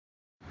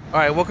All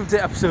right, welcome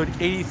to episode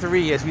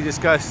 83 as we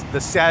discuss the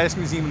saddest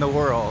museum in the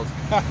world,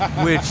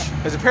 which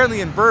is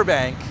apparently in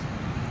Burbank.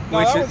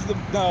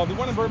 The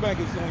one in Burbank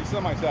is only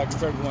semi-sad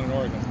compared to the one in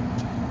Oregon.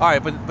 All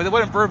right, but the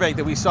one in Burbank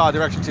that we saw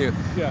direction to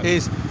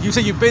is, you say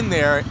you've been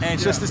there, and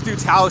it's just this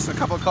dude's house and a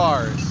couple of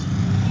cars.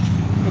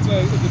 It's a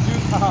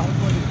dude's house,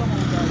 like a couple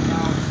of guy's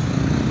house,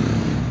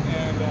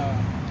 and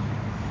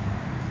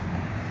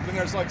then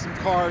there's like some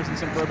cars and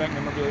some Burbank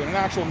memorabilia and an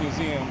actual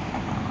museum.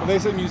 But they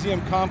say museum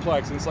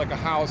complex, and it's like a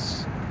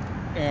house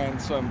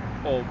and some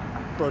old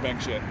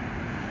Burbank shit.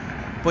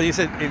 But you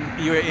said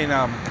you were in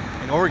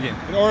Oregon.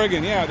 In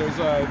Oregon, yeah. I was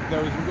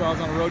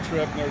on a road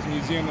trip, and there was a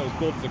museum that was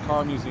built as a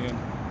car museum,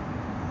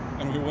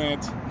 and we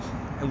went.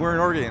 And we're in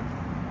Oregon,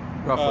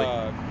 roughly.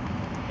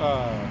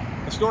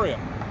 Astoria.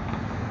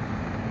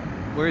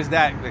 Where is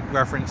that? Like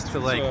reference to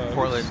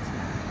Portland?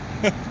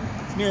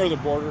 It's near the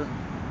border.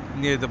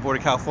 Near the border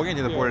of California,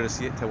 near the border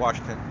to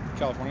Washington.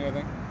 California, I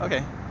think.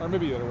 Okay. Or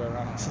maybe the other way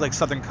around. So like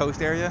southern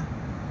coast area.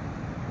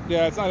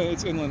 Yeah, it's not.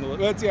 It's inland.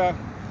 But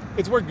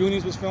it's where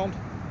Goonies was filmed.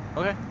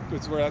 Okay.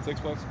 It's where that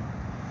takks place.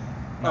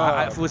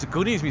 If it was a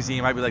Goonies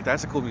museum, I'd be like,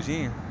 that's a cool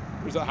museum.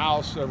 There's a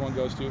house everyone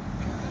goes to.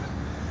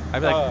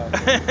 I'd be like,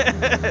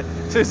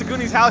 so it's a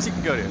Goonies house you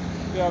can go to.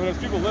 Yeah, but there's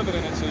people living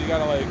in it, so you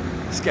gotta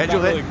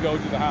schedule it. Really go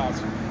to the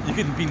house. You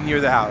can be near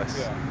the house.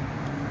 Yeah.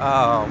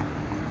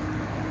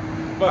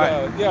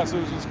 So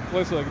it was this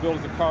place built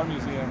as a car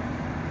museum,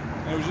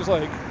 and it was just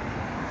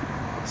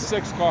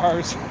 6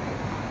 cars.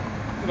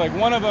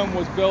 One of them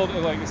was built,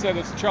 it said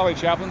it's Charlie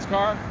Chaplin's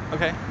car.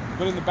 Okay.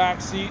 But in the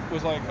back seat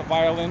was a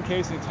violin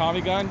case and a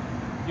Tommy gun,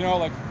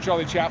 like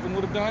Charlie Chaplin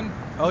would have done.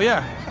 Oh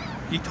yeah,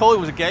 he totally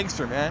was a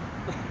gangster, man.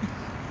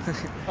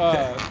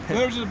 And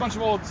there was just a bunch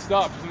of old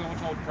stuff, just a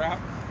bunch of old crap.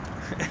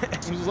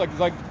 It was just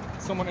like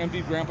someone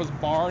emptied Grandpa's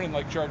barn and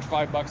charged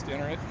 $5 to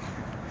enter it.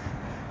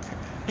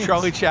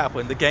 Charlie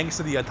Chaplin, the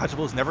gangster the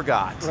Untouchables never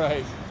got.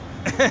 Right.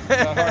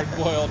 That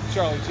hard-boiled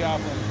Charlie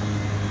Chaplin,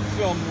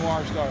 film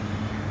noir star.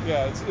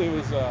 Yeah, it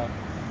was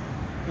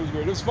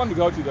weird. It was fun to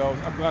go to, though.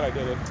 I'm glad I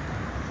did it.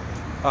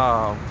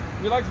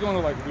 We like to go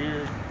into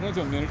weird. We went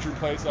to a miniature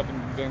place up in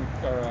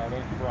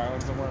Vancouver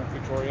Island somewhere,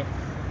 Victoria.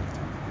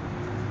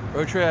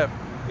 Road trip.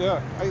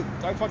 Yeah,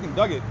 I fucking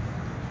dug it.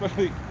 But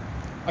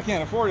I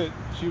can't afford it.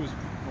 She was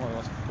more or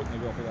less putting the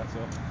bill for that.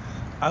 So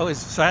I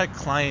had a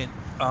client.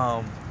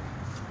 It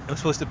was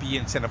supposed to be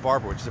in Santa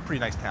Barbara, which is a pretty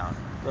nice town.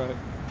 Right.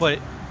 But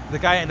the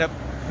guy ended up.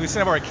 He was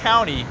Santa Barbara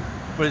County,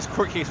 but his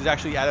court case was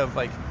actually out of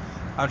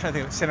I'm trying to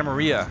think of Santa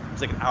Maria. It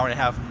was an hour and a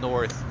half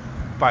north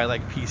by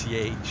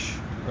PCH.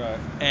 Right.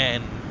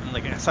 And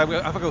so I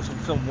have to go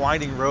some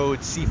winding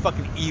roads, see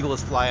fucking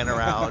eagles flying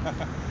around,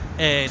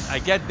 and I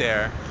get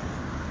there,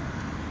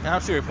 and I'm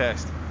super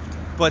pissed.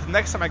 But the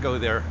next time I go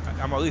there,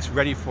 I'm at least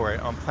ready for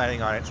it. I'm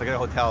planning on it. So I get a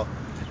hotel,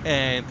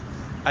 and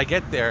I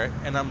get there,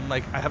 and I'm I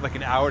have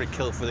an hour to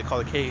kill before they call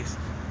the case,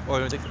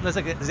 or it's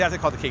after they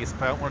call the case,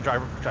 but I don't want to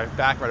drive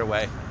back right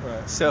away.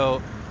 Right.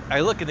 So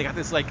I look, and they got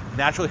this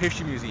natural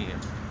history museum,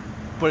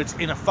 but it's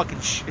in a fucking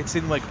it's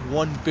in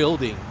one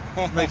building.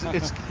 But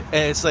it's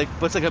like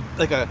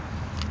a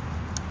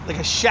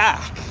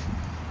shack.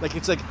 It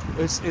has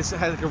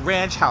a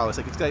ranch house.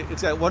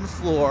 It's got one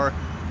floor,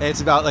 and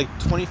it's about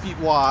 20 feet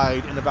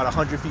wide and about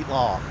 100 feet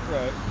long.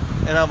 Right.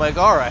 And I'm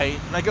all right.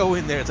 And I go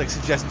in there. It's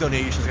suggested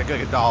donations. I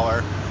get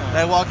 $1, and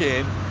I walk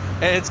in,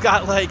 and it's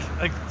got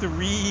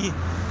 3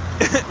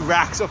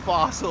 racks of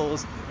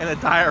fossils and a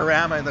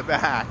diorama in the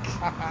back.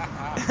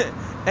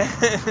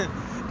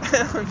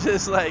 and I'm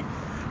just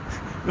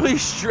really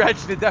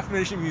stretched the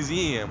definition of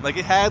museum. It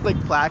had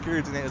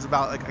placards, and it was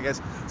about I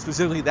guess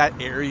specifically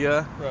that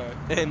area, right,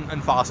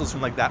 and fossils from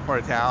that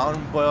part of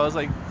town. But I was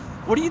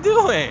what are you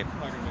doing? I'm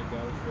not gonna make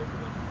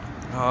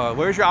that.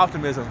 Where's your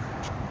optimism?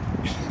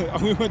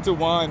 We went to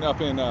one up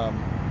in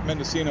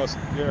Mendocino's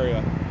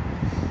area.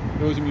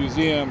 It was a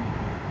museum,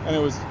 and it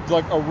was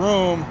a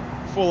room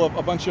full of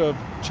a bunch of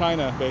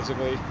china,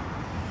 basically,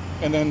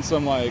 and then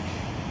some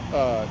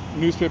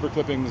newspaper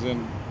clippings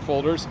and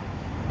folders.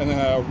 And then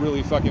a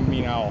really fucking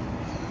mean owl.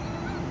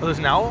 Oh, there's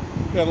an owl?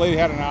 Yeah, the lady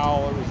had an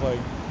owl that was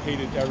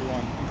hated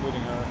everyone,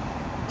 including her.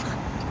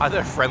 Are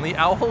there friendly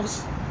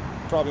owls?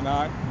 Probably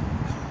not.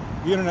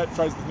 The internet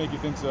tries to make you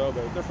think so,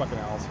 but they're fucking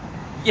owls.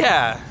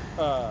 Yeah.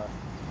 They're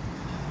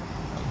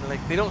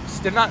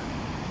not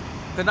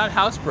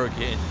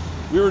housebroken.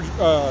 We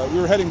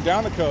were heading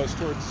down the coast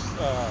towards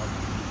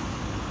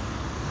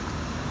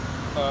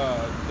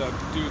the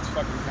dude's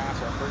fucking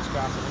castle, First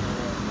Castle.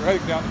 We're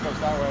heading down the coast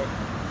that way.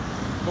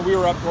 But we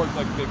were up towards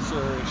Big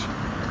Sur-ish,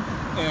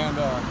 and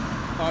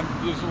on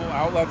these little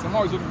outlets. I'm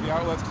always looking at the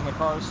outlets because my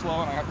car is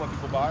slow and I have to let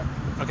people by.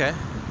 Okay.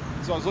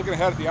 So I was looking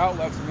ahead at the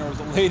outlets, and there was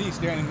a lady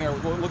standing there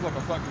with what looked like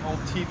a fucking old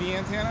TV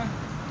antenna.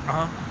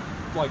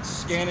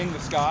 Scanning the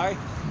sky.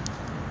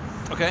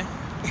 Okay.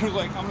 It was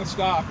I'm gonna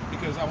stop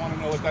because I want to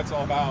know what that's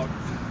all about.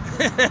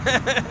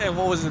 And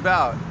what was it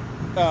about?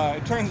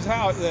 It turns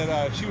out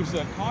that she was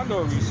a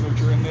condor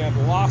researcher, and they had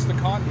lost a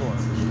condor.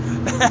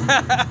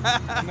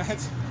 And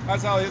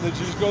that's how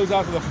she just goes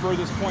out to the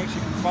furthest point she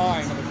can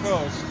find on the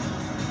coast,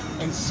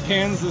 and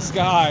scans the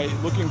sky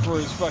looking for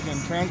his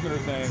fucking transmitter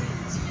thing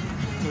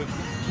to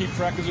keep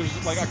track, because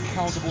there's like a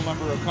countable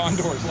number of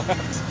condors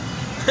left.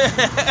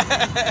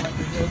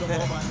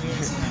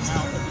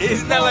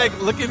 Isn't that like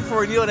looking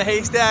for a needle in a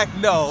haystack?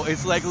 No,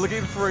 it's like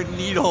looking for a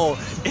needle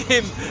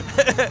in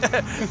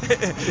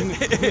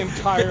the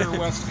entire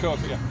West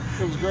Coast. Yeah,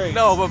 it was great.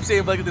 No, but I'm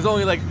saying like there's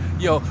only like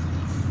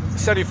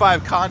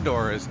 75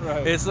 condors.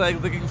 Right. It's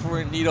like looking for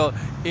a needle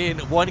in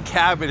one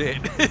cabinet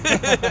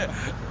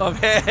of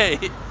hay.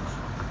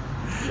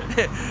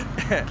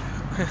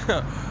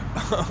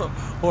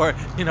 Or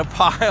in a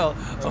pile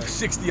of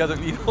 60 other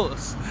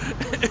needles.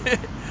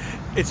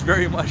 It's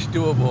very much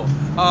doable.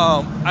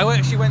 I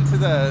actually went to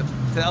the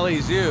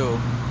LA Zoo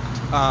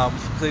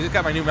because I just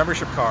got my new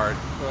membership card.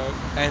 Right.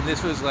 And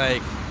this was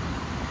like,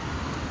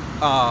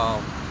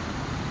 I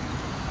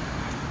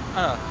don't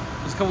know,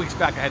 it was a couple weeks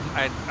back. I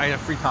had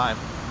free time,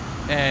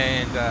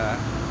 and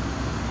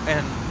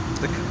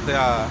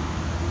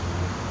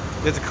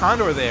there's a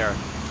condor there,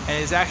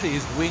 and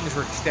his wings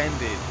were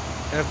extended.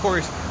 And of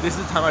course, this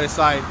is the time I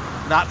decide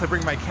not to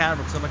bring my camera,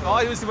 because I'm like, all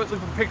I do is look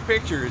for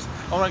pictures.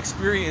 I want to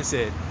experience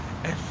it.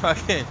 And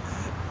fucking,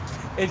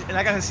 and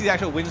I got to see the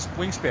actual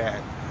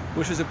wingspan,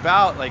 which was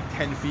about like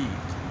 10 feet.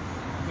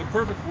 In the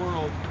perfect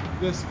world,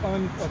 this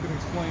unfucking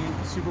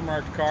explained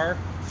supermarket car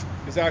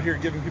is out here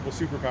giving people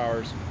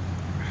superpowers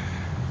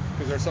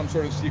because there's some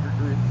sort of secret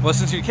group. Well,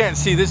 since you can't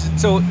see this,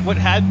 so what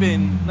had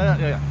been,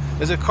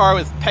 there's a car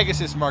with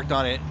Pegasus marked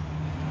on it,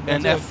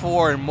 and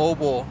F4 and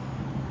mobile,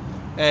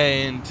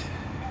 and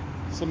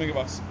something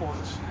about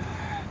sports.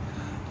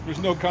 There's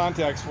no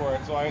context for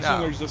it, so I assume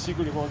there's a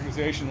secretive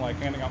organization like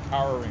handing out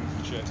power rings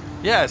and shit.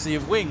 Yeah, so you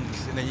have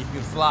wings, and then you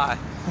can fly.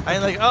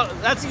 I'm like, oh,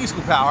 that's a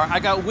useful power.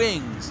 I got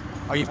wings.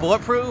 Are you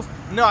bulletproof?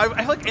 No, I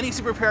feel like any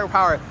superpower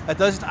power that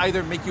doesn't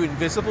either make you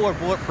invisible or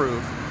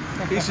bulletproof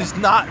is just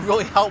not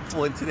really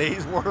helpful in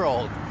today's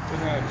world.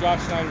 And,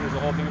 Josh Schneider, there's a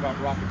whole thing about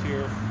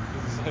Rocketeer.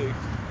 It's like,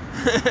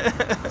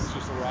 it's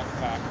just a rocket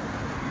pack.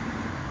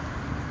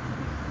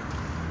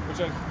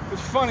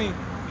 It's funny.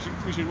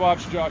 We should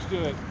watch Josh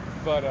do it.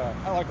 But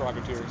I like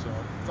Rocketeer, so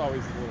it's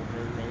always a little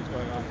weird ways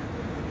going on.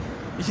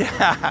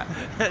 Yeah,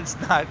 it's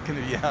not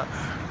going to be out.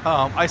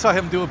 I saw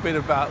him do a bit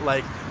about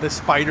like the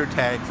spider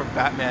tank from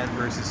Batman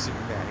versus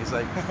Superman. He's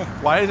like,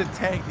 why does a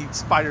tank need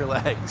spider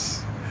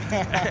legs?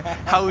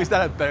 How is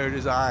that a better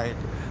design?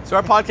 So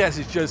our podcast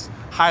is just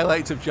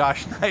highlights of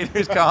Josh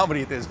Schneider's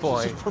comedy at this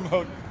point. Just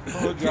promote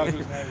Josh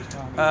Schneider's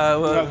comedy. He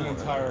has an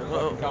entire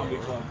comedy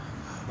club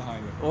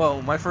behind it.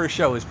 Well, my first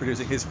show is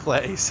producing his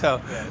play,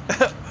 so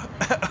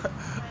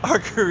our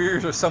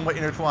careers are somewhat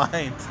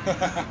intertwined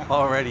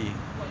already.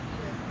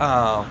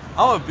 I'm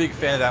a big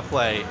fan of that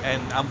play,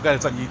 and I'm glad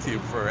it's on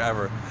YouTube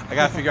forever. I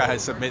gotta figure out how to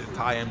submit it to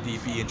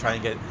IMDb and try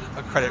and get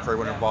a credit for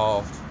everyone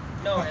involved.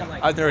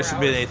 I've never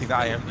submitted anything to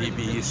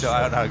IMDb, so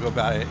I don't know how to go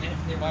about it.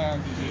 My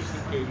IMDb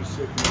page is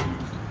so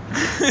confused.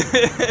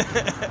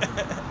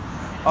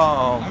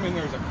 I mean,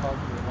 there was a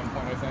carpenter at one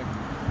point, I think.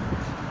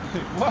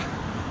 What?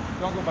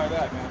 Don't go by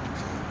that, man.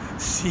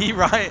 See,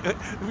 Ryan,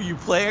 were you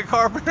playing a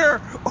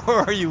carpenter,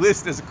 or are you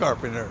listed as a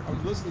carpenter? I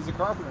was listed as a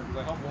carpenter because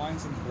I helped line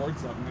some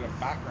boards up and get a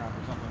background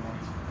for something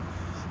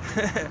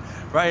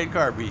once. Ryan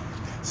Carby,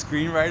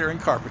 screenwriter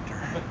and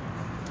carpenter.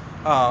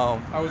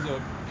 I was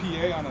a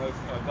PA on a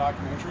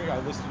documentary. I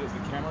listed as the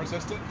camera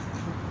assistant.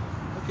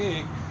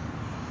 Okay.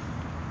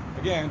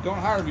 Again, don't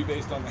hire me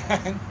based on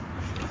that.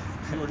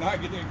 You are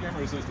not getting a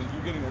camera assistant.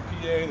 You're getting a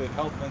PA that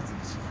held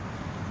lenses.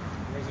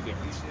 There's a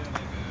difference.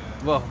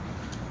 Well,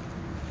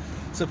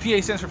 so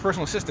PA stands for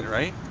personal assistant,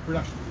 right?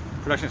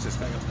 Production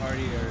assistant. Like a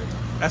party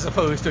as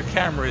opposed to a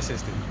camera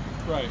assistant.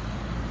 Right.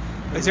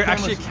 Is there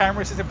actually a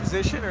camera assistant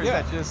position, or is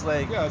that just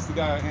like... Yeah, it's the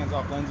guy who hands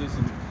off lenses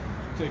and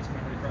takes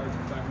memory cards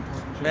and back and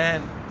forth and shit.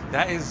 Man,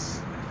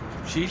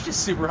 she's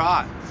just super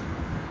hot.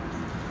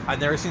 I've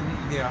never seen,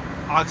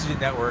 Oxygen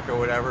Network or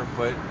whatever,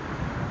 but...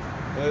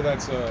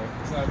 That's, isn't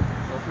that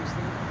Oprah's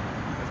thing?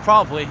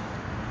 Probably.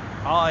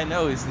 All I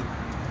know is that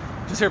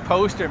just her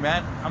poster,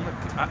 man.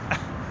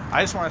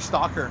 I just want to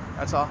stalk her.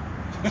 That's all.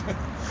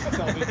 That's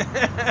healthy.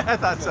 I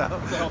thought so.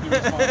 That's a healthy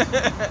response.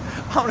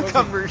 I want to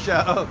come to her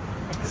show.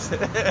 It's a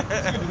good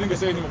thing to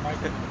say into a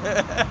microphone.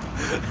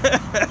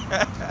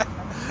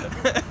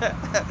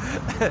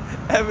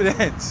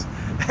 Evidence.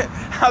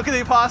 How can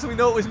they possibly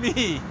know it was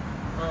me?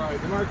 All right,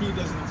 the marquee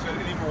doesn't shed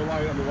any more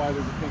light on the why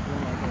there's a pink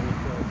one on it.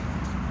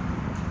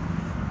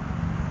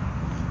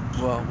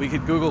 Well, we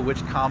could Google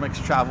which comics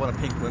travel in a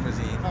pink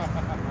limousine.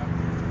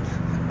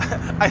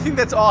 I think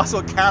that's also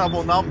a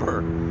countable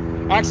number.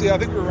 Actually, I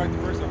think we were right the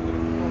first time.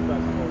 Film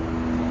festival.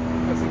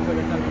 That seems like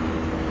a kind of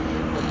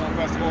film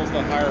festivals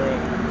that hire a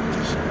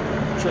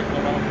trickle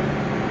around.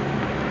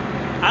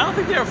 I don't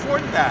think they're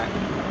affording that.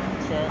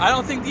 Fair. I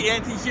don't think the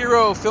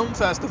Anti-Hero Film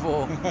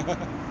Festival,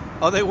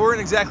 they weren't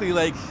exactly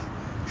like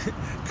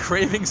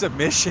craving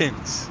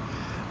submissions.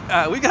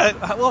 We'll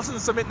have to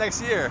submit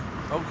next year.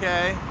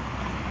 Okay.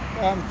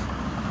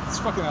 It's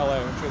fucking LA.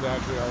 I'm sure they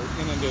actually are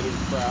inundated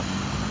with crap.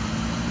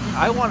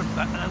 I want,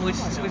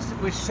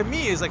 which to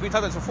me is like we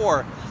talked about this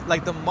before,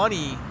 like the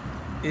money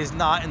is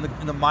not in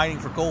the mining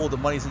for gold. The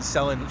money's in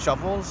selling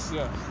shovels.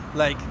 Yeah.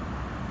 Like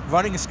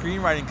running a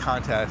screenwriting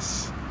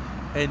contest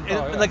and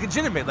like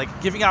legitimate, like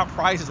giving out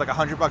prizes like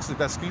 $100 for the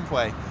best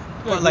screenplay,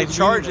 but like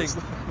charging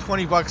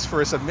 $20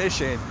 for a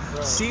submission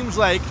seems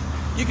like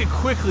you could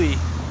quickly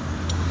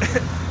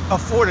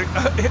afford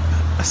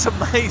some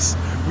nice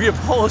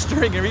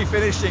reupholstering and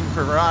refinishing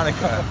for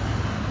Veronica.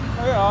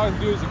 All I can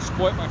do is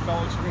exploit my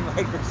fellow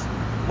screenwriters.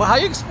 Well, how are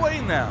you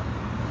exploiting them?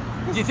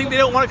 Do you think they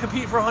don't want to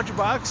compete for $100?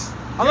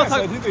 Yes,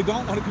 I think they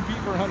don't want to compete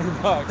for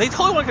 $100. They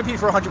totally want to compete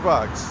for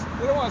 $100.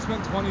 They don't want to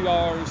spend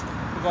 $20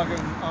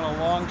 fucking on a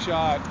long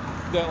shot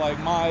that like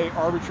my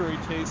arbitrary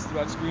taste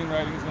about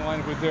screenwriting is going to line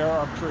up with their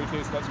arbitrary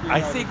taste about screenwriting.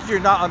 I think you're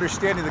not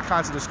understanding the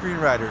concept of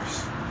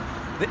screenwriters.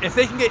 If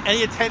they can get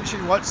any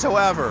attention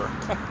whatsoever,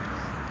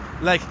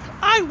 like,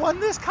 I won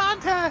this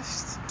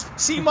contest.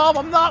 See, Mom,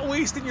 I'm not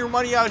wasting your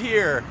money out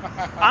here.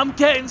 I'm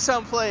getting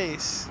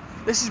someplace.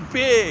 This is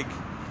big.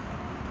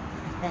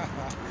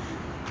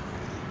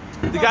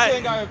 I'm not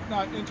saying I have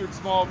not entered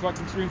small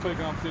fucking screenplay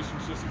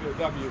competitions just to get a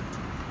W.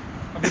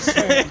 I'm just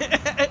saying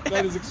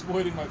that is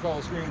exploiting my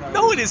fellow screenwriters.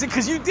 No, it isn't,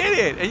 because you did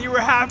it, and you were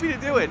happy to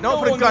do it. No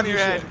one put a gun in your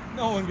head.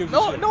 No one gives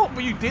a shit. No,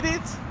 but you did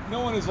it.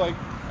 No one is like,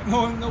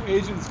 no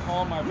agent's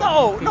calling my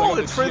phone. No,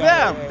 it's for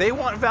them. They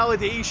want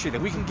validation,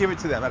 and we can give it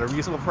to them at a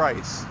reasonable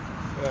price.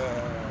 No.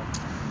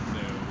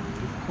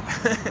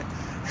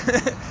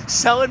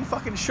 Selling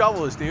fucking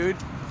shovels, dude.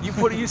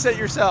 You said it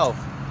yourself.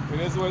 It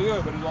is the way to do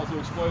it, but it's also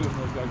exploiting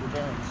those guys'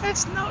 parents.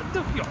 It's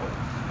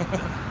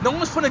no one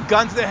was putting a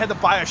gun to their head to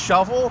buy a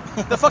shovel.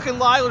 The fucking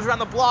lie was around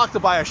the block to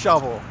buy a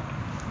shovel.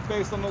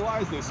 Based on the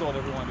lies they sold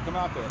everyone to come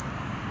out there.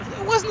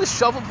 It wasn't the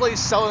shovel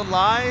place selling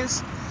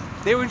lies.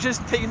 They were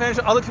just taking advantage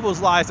of other people's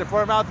lies that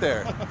brought them out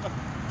there.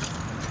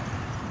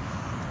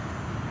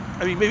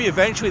 I mean, maybe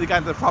eventually they got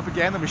into the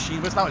propaganda machine,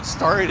 but it's not what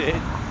started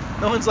it.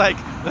 No one's like,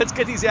 let's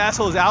get these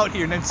assholes out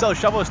here and then sell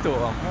shovels to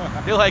them.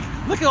 They're like,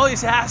 look at all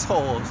these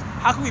assholes.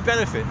 How can we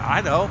benefit? I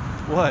know.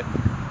 What?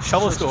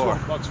 Shovel store.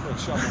 $12 for a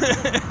shovel.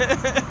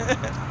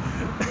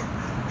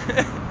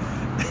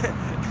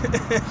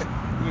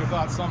 You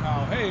thought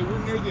somehow, hey, we're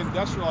near the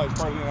industrialized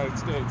part of the United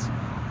States.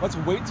 Let's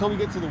wait till we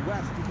get to the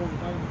west until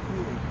we're not in the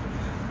cooler.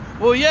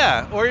 Well,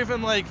 yeah. Or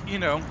even like,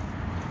 and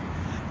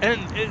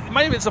it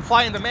might have been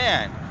supply and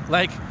demand.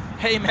 Like,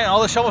 hey, man,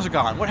 all the shovels are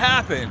gone. What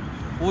happened?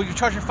 Well, you're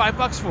charging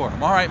 $5 for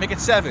them. All right, make it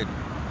 $7.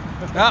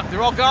 No,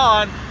 they're all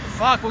gone.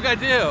 Fuck, what we gotta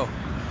do?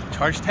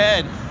 Charge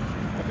 10.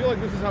 I feel like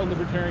this is how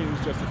libertarians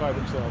justify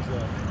themselves,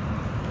 though.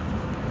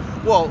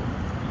 Well,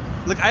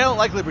 look, I don't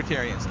like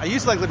libertarians. I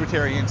used to like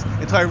libertarians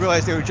until I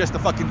realized they were just the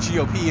fucking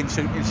GOP in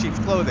sheep's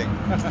clothing.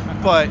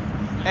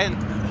 And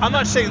I'm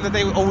not saying that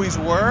they always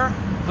were,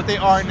 but they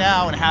are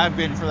now and have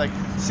been for like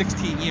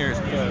 16 years.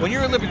 Yeah. When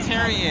you're a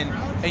libertarian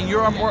and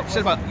you're more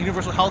upset about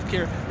universal health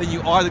care than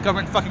you are the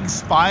government fucking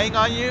spying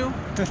on you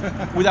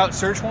without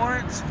search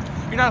warrants,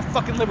 you're not a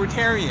fucking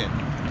libertarian.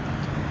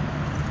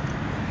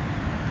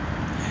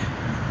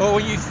 Or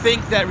when you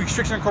think that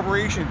restriction on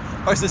corporation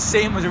is the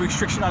same as a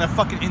restriction on a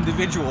fucking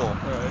individual,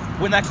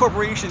 when that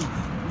corporation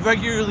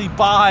regularly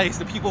buys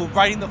the people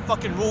writing the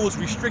fucking rules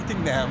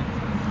restricting them,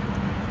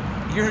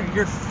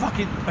 you're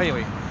fucking...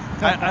 Anyway,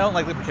 I don't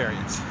like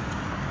libertarians.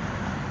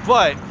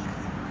 But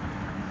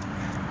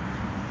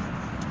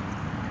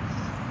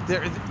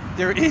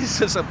there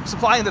is a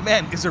supply and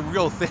demand is a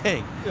real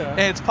thing. Yeah. And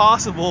it's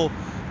possible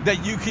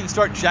that you can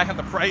start jacking up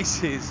the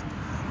prices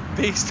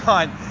based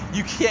on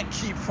you can't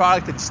keep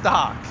product in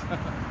stock.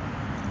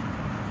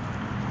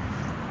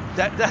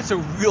 That's a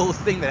real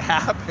thing that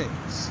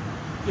happens.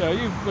 Yeah,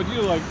 but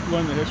you like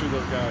learn the history of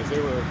those guys.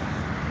 They were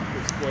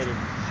exploited.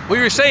 Well,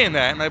 you were saying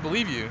that, and I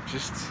believe you.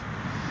 Just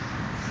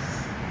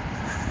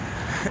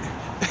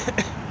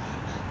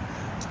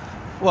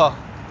well,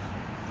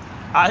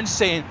 I'm just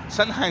saying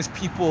sometimes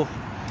people,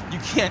 you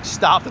can't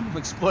stop them from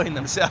exploiting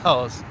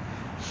themselves.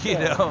 You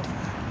know.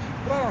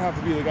 But I don't have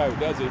to be the guy who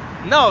does it.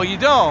 No, you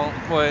don't.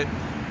 But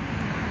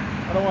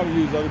I don't want to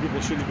use other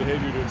people's shitty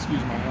behavior to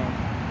excuse my own.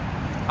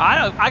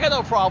 I got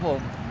no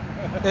problem.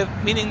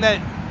 Meaning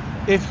that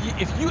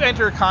if you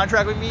enter a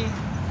contract with me,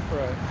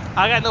 right,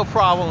 I got no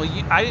problem.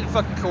 I didn't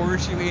fucking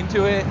coerce you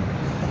into it,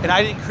 and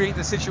I didn't create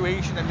the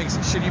situation that makes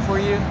it shitty for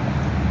you.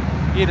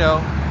 You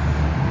know,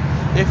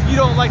 if you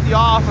don't like the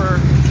offer,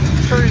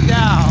 turn it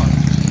down.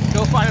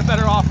 Go find a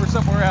better offer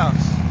somewhere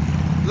else.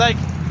 Like,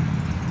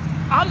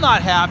 I'm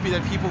not happy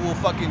that people will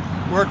fucking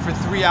work for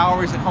 3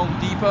 hours at Home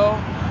Depot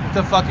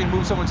to fucking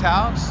move someone's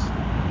house.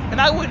 And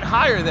I wouldn't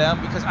hire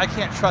them because I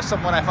can't trust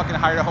someone I fucking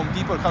hired at Home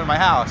Depot to come to my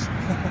house.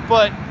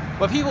 But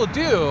people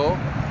do,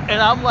 and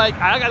I'm like,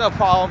 I got no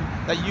problem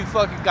that you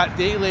fucking got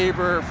day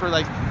labor for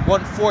like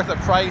 1/4 the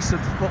price of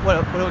what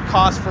it would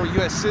cost for a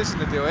U.S. citizen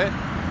to do it.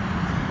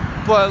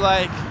 But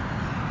like,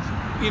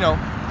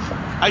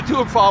 I do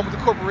have a problem with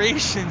the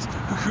corporations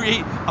who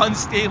create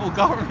unstable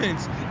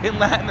governments in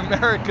Latin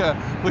America,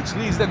 which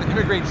leads them to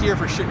immigrate here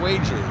for shit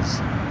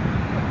wages.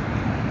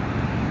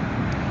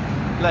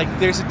 Like,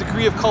 there's a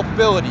degree of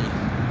culpability.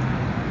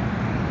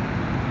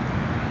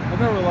 I've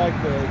never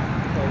liked the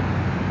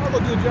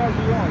they'll do the jobs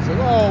we want. It's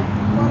like, oh,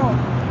 why don't...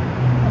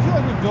 I feel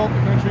like we built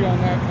the country on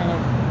that kind of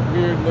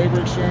weird labor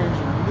exchange,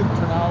 and it didn't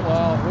turn out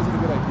well. It wasn't a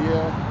good idea.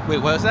 Wait,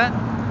 what is that?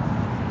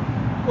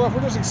 Well, if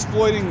we're just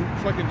exploiting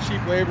fucking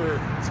cheap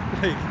labor, it's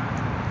like,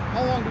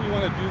 how long do we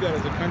want to do that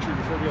as a country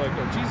before we're like,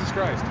 oh, Jesus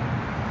Christ,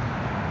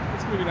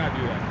 let's maybe not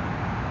do that.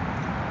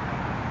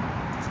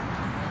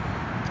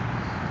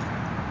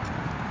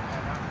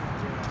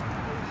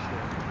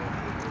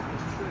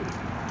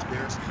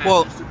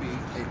 Well,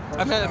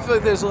 I mean, I feel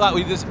like there's a lot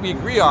we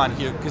agree on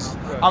here, because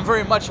I'm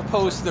very much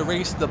opposed to the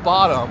race to the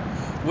bottom,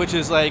 which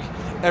is like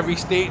every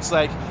state's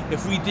like,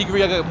 if we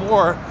deregulate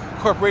more,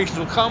 corporations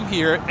will come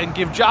here and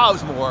give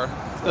jobs more.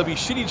 There'll be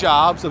shitty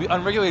jobs, there'll be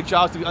unregulated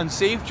jobs, there'll be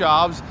unsafe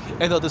jobs,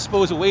 and they'll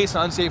dispose of waste in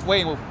an unsafe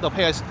way, and they'll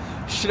pay us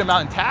shit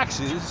amount in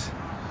taxes,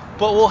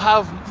 but we'll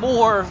have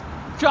more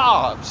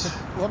jobs.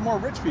 We'll have more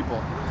rich people.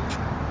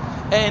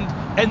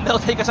 And they'll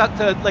take us out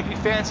to like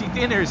fancy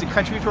dinners and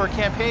contribute to our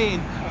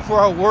campaign for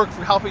our work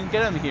for helping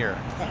get them here.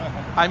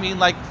 I mean,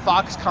 like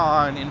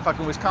Foxconn in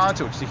fucking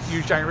Wisconsin, which is a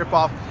huge giant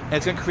ripoff, and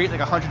it's gonna create like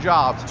 100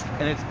 jobs,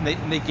 and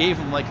they gave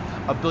them like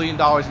 $1 billion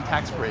in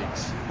tax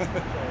breaks.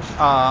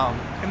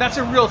 And that's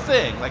a real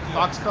thing. Like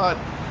Foxconn,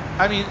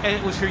 I mean, and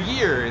it was for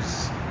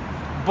years,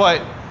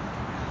 but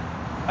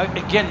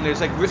again,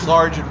 there's like writ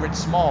large and writ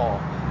small.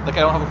 Like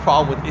I don't have a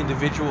problem with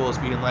individuals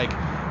being like,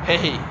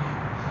 hey,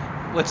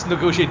 let's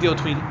negotiate a deal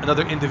between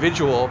another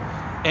individual,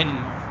 and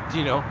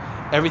you know,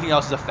 everything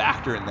else is a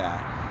factor in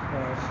that.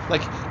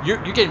 Like you're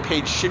getting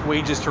paid shit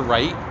wages to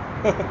write.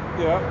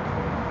 Yeah.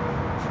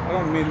 I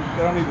don't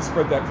need to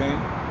spread that pain.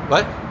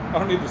 What? I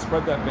don't need to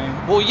spread that pain.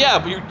 Well, yeah,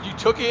 but you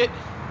took it.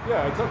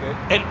 Yeah, I took it.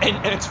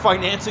 And it's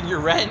financing your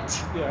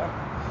rent.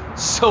 Yeah.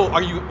 So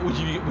would you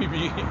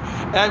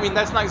and I mean,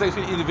 that's not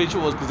exactly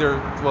individuals, because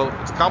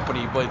it's a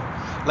company, but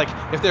like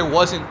if there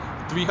wasn't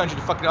 300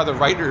 fucking other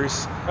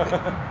writers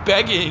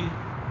begging,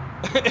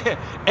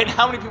 and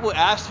how many people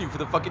asked you for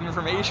the fucking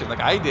information?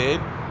 Like I did.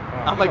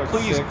 I'm like,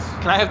 please, 6.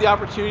 can I have the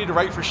opportunity to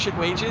write for shit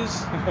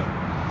wages?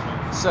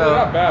 So they're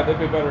not bad. They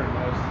pay better than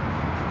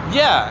most.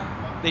 Yeah,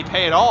 they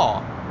pay it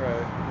all.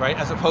 Right.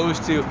 As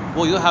opposed to,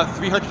 well, you'll have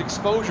 300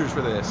 exposures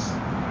for this.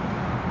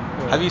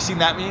 Yeah. Have you seen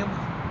that meme?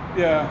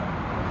 Yeah.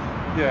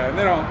 Yeah, and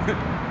they don't...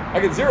 I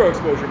get 0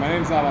 exposure. My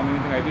name's not on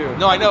anything I do.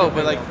 No, I know,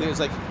 but like, there's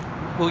like,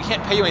 well, we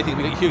can't pay you anything,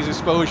 we get huge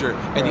exposure.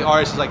 And the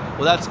artist is like,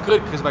 well, that's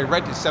good, because my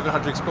rent is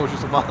 700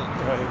 exposures a month.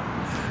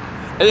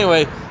 Right.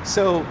 Anyway,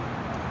 so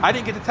I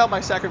didn't get to tell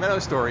my Sacramento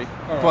story,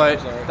 but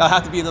that'll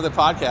have to be another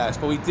podcast.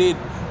 But we did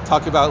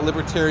talk about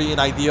libertarian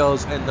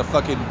ideals and the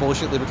fucking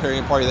bullshit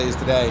libertarian party that is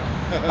today,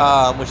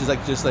 which is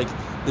like just like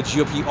the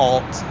GOP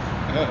alt.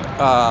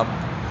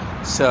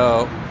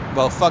 So,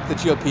 well, fuck the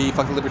GOP,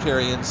 fuck the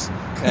libertarians,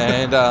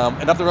 and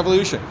up the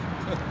revolution.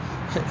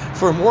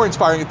 For more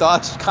inspiring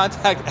thoughts,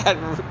 contact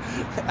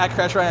at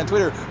Crash Ryan on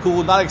Twitter, who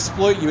will not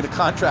exploit you to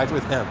contract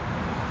with him.